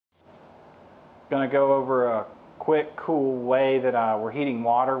going to go over a quick, cool way that we're heating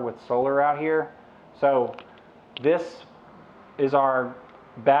water with solar out here. So this is our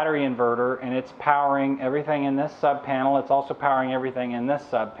battery inverter, and it's powering everything in this sub panel. It's also powering everything in this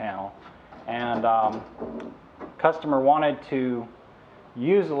sub panel. And customer wanted to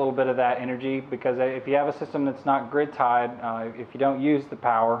use a little bit of that energy, because if you have a system that's not grid tied, if you don't use the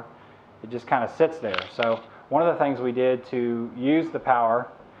power, it just kind of sits there. So one of the things we did to use the power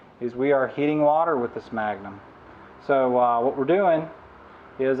is we are heating water with this Magnum. So what we're doing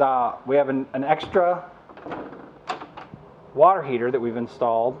is we have an extra water heater that we've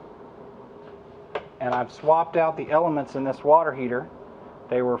installed, and I've swapped out the elements in this water heater.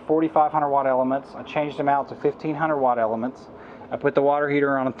 They were 4,500 watt elements. I changed them out to 1,500 watt elements. I put the water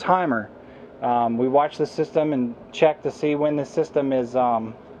heater on a timer. We watch the system and check to see when the system is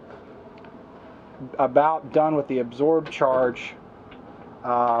about done with the absorbed charge.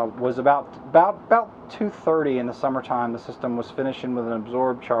 Was about 2:30 in the summertime. The system was finishing with an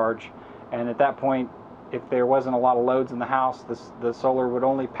absorbed charge, and at that point, if there wasn't a lot of loads in the house, the solar would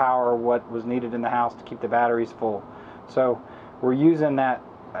only power what was needed in the house to keep the batteries full. So we're using that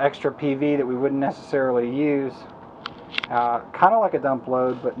extra PV that we wouldn't necessarily use, kind of like a dump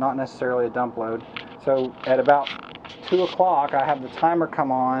load, but not necessarily a dump load. So at about 2 o'clock, I have the timer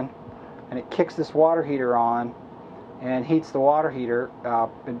come on, and it kicks this water heater on and heats the water heater.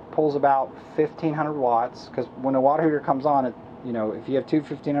 It pulls about 1,500 watts, because when the water heater comes on, if you have two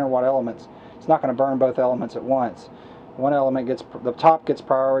 1,500 watt elements, it's not going to burn both elements at once. One element the top gets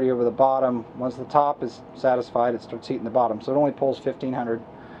priority over the bottom. Once the top is satisfied, it starts heating the bottom. So it only pulls 1,500.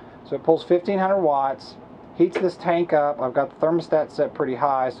 So it pulls 1,500 watts, heats this tank up. I've got the thermostat set pretty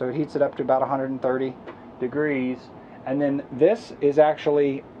high, so it heats it up to about 130 degrees. And then this is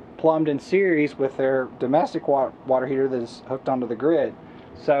actually plumbed in series with their domestic water heater that is hooked onto the grid.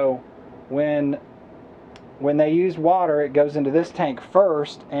 So when they use water, it goes into this tank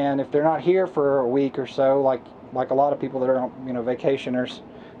first, and if they're not here for a week or so, like a lot of people that are vacationers,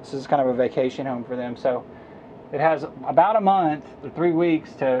 this is kind of a vacation home for them. So it has about a month or 3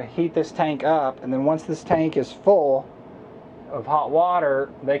 weeks to heat this tank up, and then once this tank is full of hot water,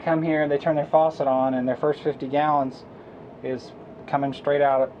 they come here and they turn their faucet on, and their first 50 gallons is coming straight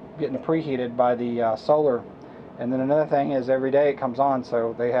out, getting preheated by the solar. And then another thing is, every day it comes on,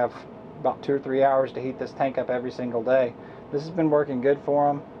 so they have about 2 or 3 hours to heat this tank up every single day. This has been working good for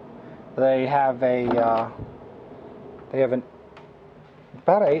them. They have about an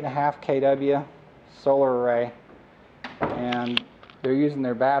 8.5 kW solar array, and they're using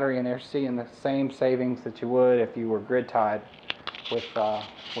their battery, and they're seeing the same savings that you would if you were grid tied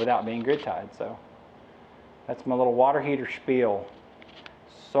without being grid tied. So that's my little water heater spiel.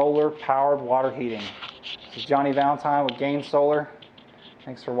 Solar powered water heating. This is Johnny Valentine with Gain Solar.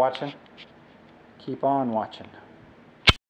 Thanks for watching. Keep on watching.